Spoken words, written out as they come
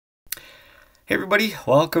Hey everybody,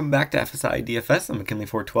 welcome back to FSi DFS. I'm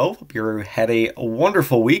McKinley412. Hope you had a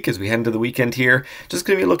wonderful week as we head into the weekend here. Just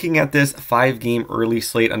going to be looking at this 5-game early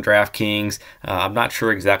slate on DraftKings. I'm not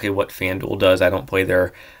sure exactly what FanDuel does. I don't play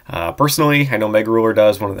there personally. I know Meg Ruler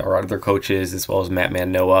does, one of our other coaches, as well as Matt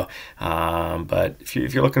Manoa. But if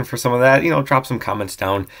you're looking for some of that, drop some comments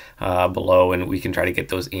down below and we can try to get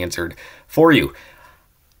those answered for you.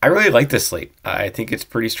 I really like this slate. I think it's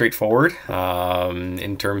pretty straightforward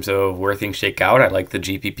in terms of where things shake out. I like the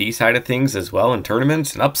GPP side of things as well in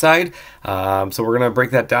tournaments and upside. So we're going to break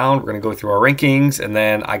that down. We're going to go through our rankings, and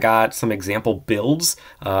then I got some example builds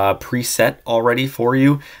preset already for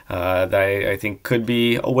you that I think could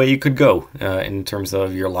be a way you could go in terms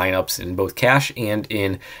of your lineups in both cash and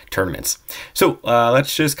in tournaments. So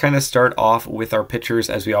let's just kind of start off with our pitchers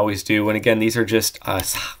as we always do. And again, these are just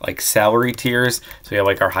like salary tiers. So we have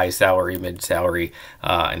like our high salary, mid salary,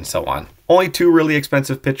 and so on. Only two really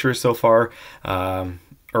expensive pitchers so far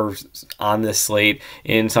or on this slate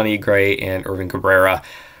in Sonny Gray and Irvin Cabrera.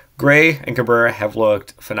 Gray and Cabrera have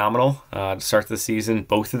looked phenomenal to start the season,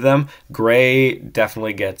 both of them. Gray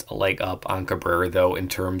definitely gets a leg up on Cabrera, though, in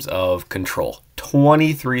terms of control.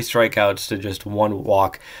 23 strikeouts to just 1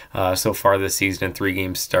 walk so far this season in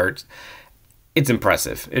 3-game starts. It's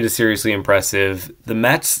impressive. It is seriously impressive. The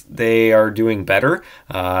Mets, they are doing better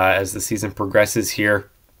as the season progresses here.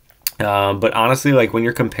 But honestly, like when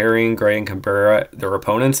you're comparing Gray and Cabrera, their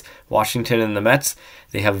opponents, Washington and the Mets,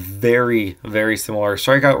 they have very, very similar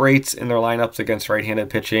strikeout rates in their lineups against right-handed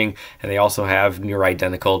pitching, and they also have near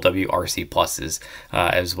identical WRC pluses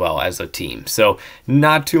as well as a team. So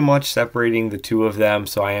not too much separating the two of them,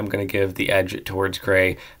 so I am going to give the edge towards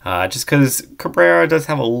Gray just because Cabrera does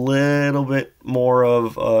have a little bit more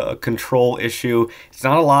of a control issue. It's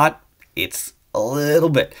not a lot. It's a little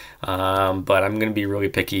bit, but I'm going to be really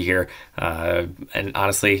picky here. And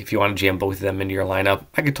honestly, if you want to jam both of them into your lineup,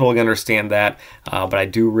 I could totally understand that. But I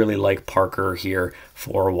do really like Parker here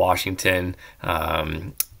for Washington.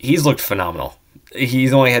 He's looked phenomenal.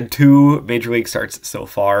 He's only had 2 major league starts so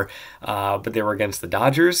far, but they were against the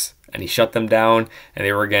Dodgers and he shut them down, and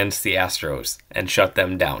they were against the Astros and shut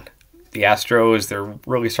them down. The Astros, they're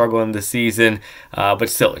really struggling this season, but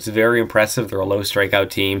still, it's very impressive. They're a low strikeout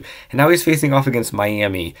team. And now he's facing off against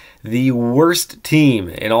Miami, the worst team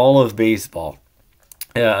in all of baseball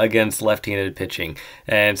against left-handed pitching.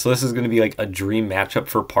 And so this is going to be like a dream matchup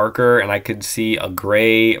for Parker, and I could see a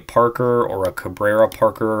Gray Parker or a Cabrera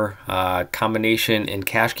Parker combination in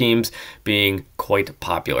cash games being quite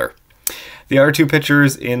popular. The other 2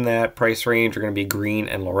 pitchers in that price range are going to be Green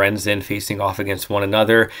and Lorenzen facing off against one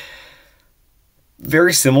another.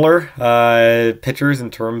 Very similar pitchers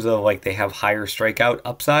in terms of like they have higher strikeout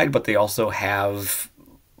upside, but they also have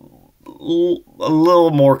a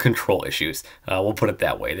little more control issues. We'll put it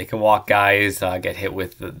that way. They can walk guys, get hit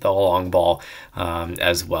with the long ball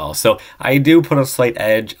as well. So I do put a slight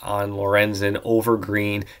edge on Lorenzen over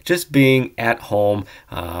Green, just being at home.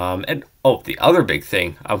 And the other big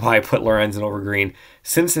thing of why I put Lorenzen over Green,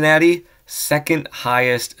 Cincinnati, second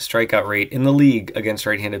highest strikeout rate in the league against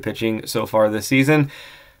right-handed pitching so far this season.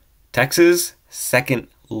 Texas, second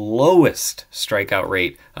lowest strikeout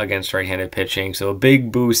rate against right-handed pitching. So a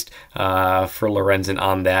big boost for Lorenzen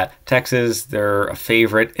on that. Texas, they're a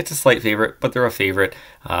favorite. It's a slight favorite, but they're a favorite.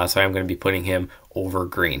 So I'm going to be putting him over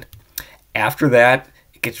Green. After that,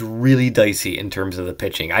 gets really dicey in terms of the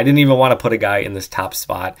pitching. I didn't even want to put a guy in this top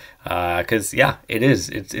spot because, yeah,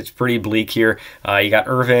 it's pretty bleak here. You got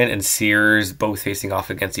Irvin and Sears both facing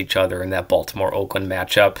off against each other in that Baltimore-Oakland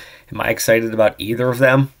matchup. Am I excited about either of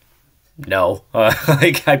them? No.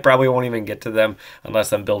 I probably won't even get to them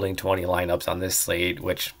unless I'm building 20 lineups on this slate,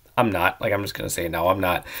 which I'm not. I'm just going to say no, I'm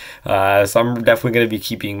not. So I'm definitely going to be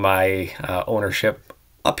keeping my ownership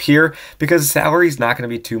up here because salary is not going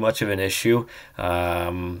to be too much of an issue.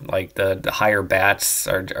 Like the higher bats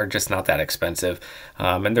are just not that expensive,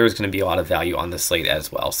 and there's going to be a lot of value on the slate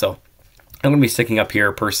as well. So I'm going to be sticking up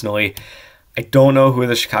here personally. I don't know who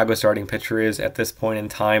the Chicago starting pitcher is at this point in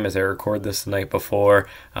time as I record this the night before.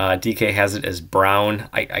 DK has it as Brown.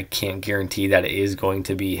 I can't guarantee that it is going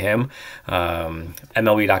to be him.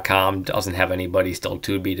 MLB.com doesn't have anybody still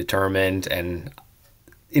to be determined, and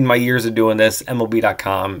in my years of doing this,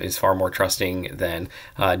 MLB.com is far more trusting than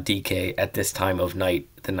DK at this time of night,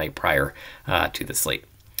 the night prior to the slate.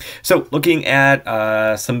 So looking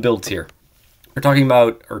at some builds here. We're talking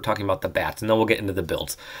about the bats, and then we'll get into the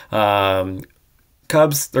builds.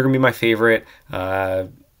 Cubs, they're going to be my favorite.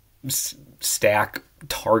 Stack,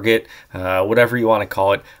 target, whatever you want to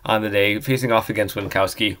call it, on the day, facing off against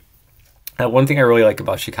Winkowski. One thing I really like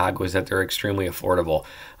about Chicago is that they're extremely affordable.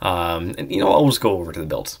 And, I'll just go over to the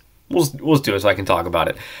builds. we'll do it so I can talk about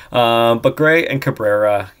it. But Gray and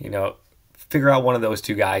Cabrera, you know, figure out one of those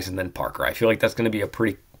two guys, and then Parker. I feel like that's going to be a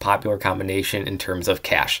pretty popular combination in terms of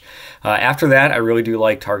cash. After that, I really do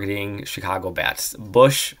like targeting Chicago bats.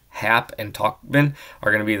 Bush, Happ, and Tauchman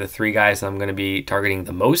are going to be the three guys I'm going to be targeting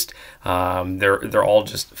the most. They're all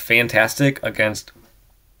just fantastic against.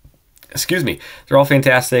 Excuse me. They're all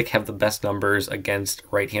fantastic, have the best numbers against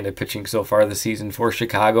right-handed pitching so far this season for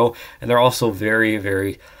Chicago, and they're also very,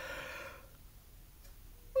 very...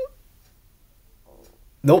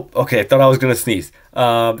 Nope. Okay, I thought I was going to sneeze.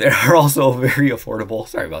 They're also very affordable.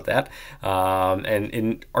 Sorry about that.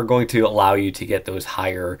 And are going to allow you to get those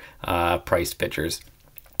higher priced pitchers.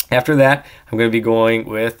 After that, I'm going to be going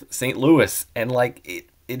with St. Louis. And like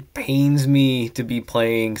it pains me to be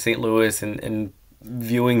playing St. Louis and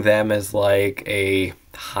viewing them as like a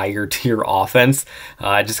higher tier offense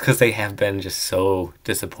just because they have been just so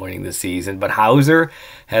disappointing this season. But Hauser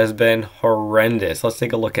has been horrendous. Let's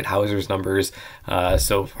take a look at Hauser's numbers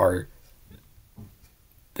so far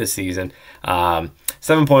this season.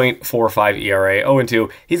 7.45 ERA,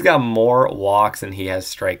 0-2. He's got more walks than he has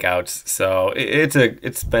strikeouts, so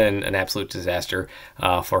it's been an absolute disaster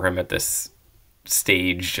for him at this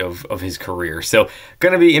stage of his career. So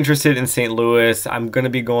going to be interested in St. Louis. I'm going to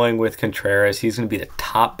be going with Contreras. He's going to be the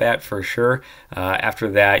top bat for sure. After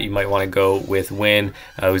that, you might want to go with Wynn,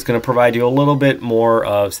 who's going to provide you a little bit more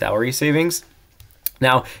of salary savings.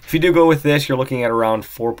 Now, if you do go with this, you're looking at around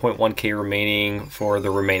 4.1K remaining for the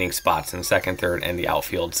remaining spots in the second, third, and the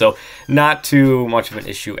outfield. So not too much of an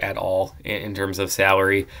issue at all in terms of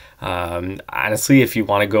salary. Honestly, if you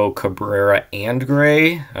want to go Cabrera and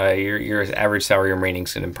Gray, your average salary remaining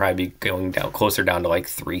is going to probably be going down closer down to like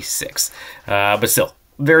 3.6. But still,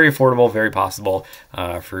 very affordable, very possible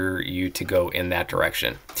for you to go in that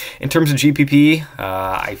direction. In terms of GPP,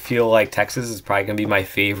 I feel like Texas is probably going to be my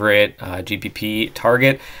favorite GPP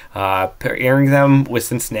target. Pairing them with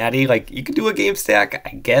Cincinnati, like you could do a game stack,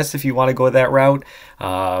 I guess, if you want to go that route.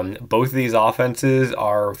 Both of these offenses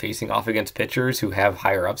are facing off against pitchers who have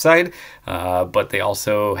higher upside, but they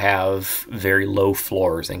also have very low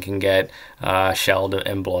floors and can get shelled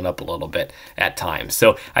and blown up a little bit at times.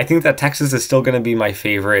 So I think that Texas is still going to be my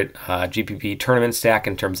favorite GPP tournament stack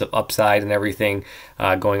in terms of upside and everything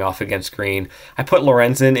going off against Green. I put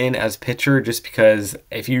Lorenzen in as pitcher just because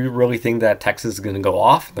if you really think that Texas is going to go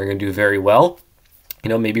off, they're going to do very well. You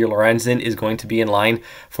know, maybe your Lorenzen is going to be in line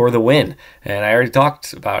for the win. And I already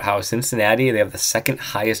talked about how Cincinnati, they have the second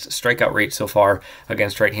highest strikeout rate so far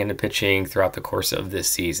against right-handed pitching throughout the course of this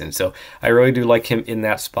season. So I really do like him in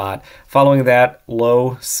that spot. Following that,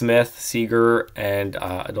 Lowe, Smith, Seager, and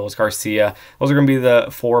Adolis Garcia. Those are going to be the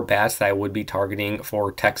four bats that I would be targeting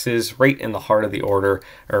for Texas, right in the heart of the order,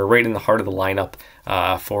 or right in the heart of the lineup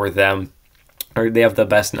for them. They have the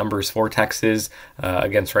best numbers for Texas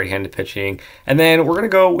against right-handed pitching. And then we're going to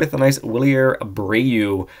go with a nice Wilyer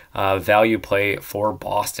Abreu value play for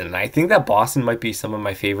Boston. And I think that Boston might be some of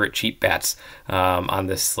my favorite cheap bats on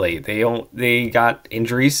this slate. They got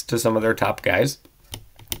injuries to some of their top guys.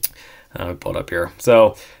 I'll pull it up here.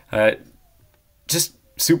 So just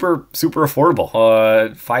super affordable.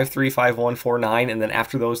 5'3", 5'1", 4'9", and then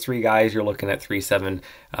after those three guys, you're looking at 3'7"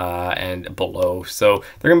 and below. So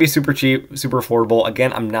they're gonna be super cheap, super affordable.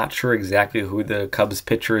 Again, I'm not sure exactly who the Cubs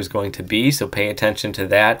pitcher is going to be, so pay attention to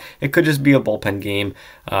that. It could just be a bullpen game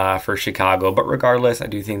for Chicago, but regardless, I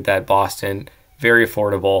do think that Boston, very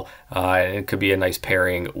affordable, and it could be a nice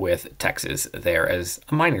pairing with Texas there as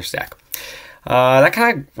a minor stack. That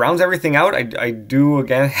kind of rounds everything out. I do,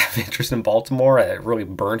 again, have interest in Baltimore. It really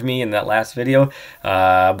burned me in that last video,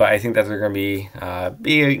 but I think that they're going to be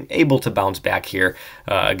being able to bounce back here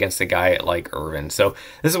against a guy like Irvin. So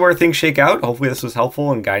this is where things shake out. Hopefully this was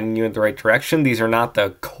helpful in guiding you in the right direction. These are not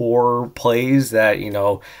the core plays that, you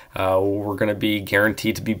know, we're going to be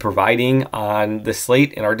guaranteed to be providing on the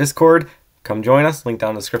slate in our Discord. Come join us, link down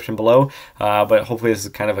in the description below. But hopefully this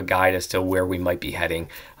is kind of a guide as to where we might be heading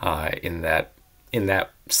in that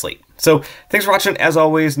slate. So thanks for watching. As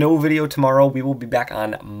always, no video tomorrow. We will be back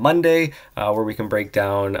on Monday where we can break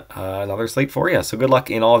down another slate for you. So good luck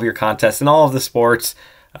in all of your contests and all of the sports,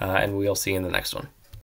 and we'll see you in the next one.